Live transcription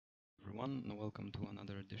everyone, and welcome to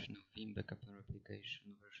another edition of Veeam Backup and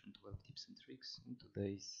Replication version 12 tips and tricks. In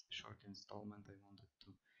today's short installment, I wanted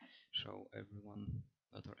to show everyone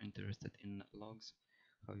that are interested in logs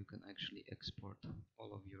how you can actually export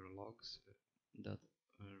all of your logs that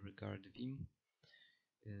regard Veeam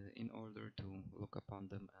in order to look upon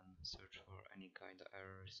them and search for any kind of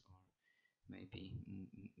errors, or maybe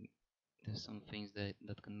there's some things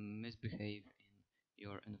that can misbehave in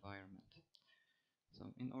your environment. So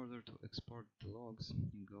in order to export the logs,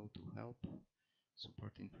 you go to Help,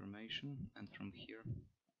 Support Information, and from here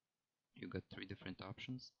you get three different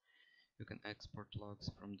options. You can export logs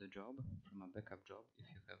from the job, from a backup job, if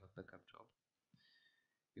you have a backup job.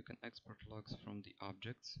 You can export logs from the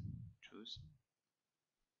objects, choose.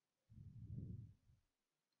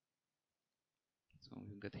 So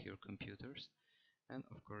you get here computers, and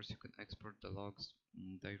of course you can export the logs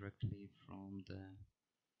directly from the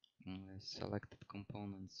selected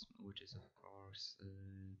components, which is of course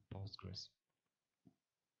Postgres.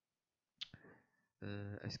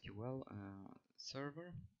 SQL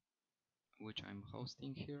server, which I'm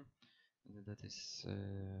hosting here, that is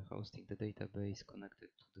hosting the database connected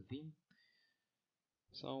to the Veeam.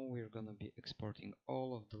 So we're gonna be exporting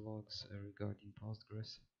all of the logs regarding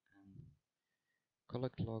Postgres and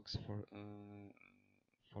collect logs for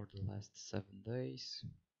the last 7 days.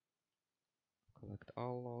 Collect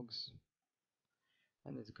all logs,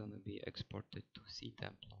 and it's gonna be exported to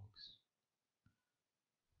ctemp logs.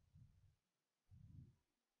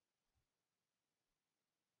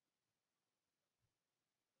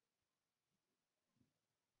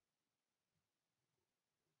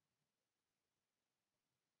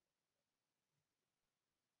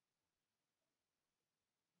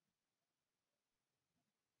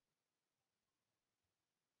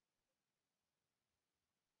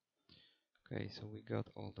 Okay, so we got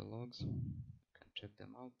all the logs. You can check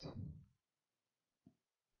them out.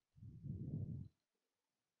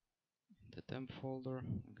 In the temp folder,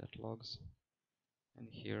 we got logs. And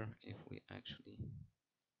here, if we actually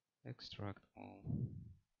extract all,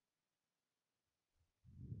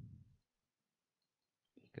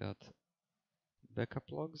 we got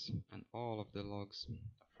backup logs and all of the logs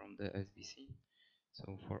from the SVC.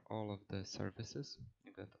 So for all of the services,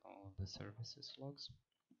 you got all of the services logs,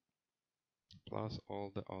 plus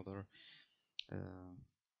all the other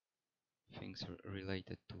things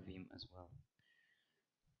related to Veeam as well.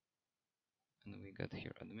 And we got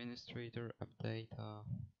here administrator, update,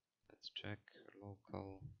 let's check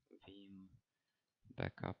local Veeam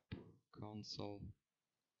backup console.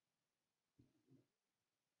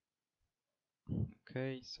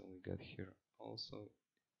 Okay, so we got here also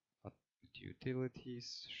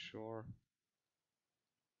utilities, sure.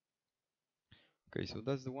 Okay, so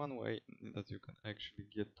that's the one way that you can actually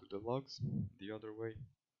get to the logs. The other way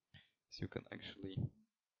is you can actually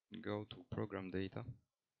go to program data.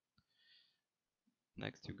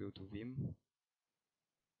 Next you go to Veeam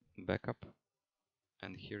backup,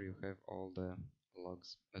 and here you have all the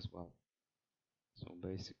logs as well. So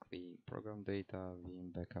basically program data,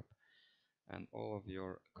 Veeam backup, and all of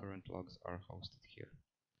your current logs are hosted here.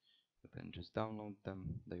 You can just download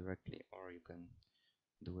them directly, or you can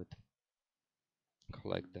do it,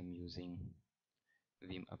 collect them using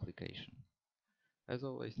Veeam application. As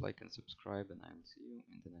always, like and subscribe, and I will see you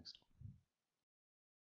in the next one.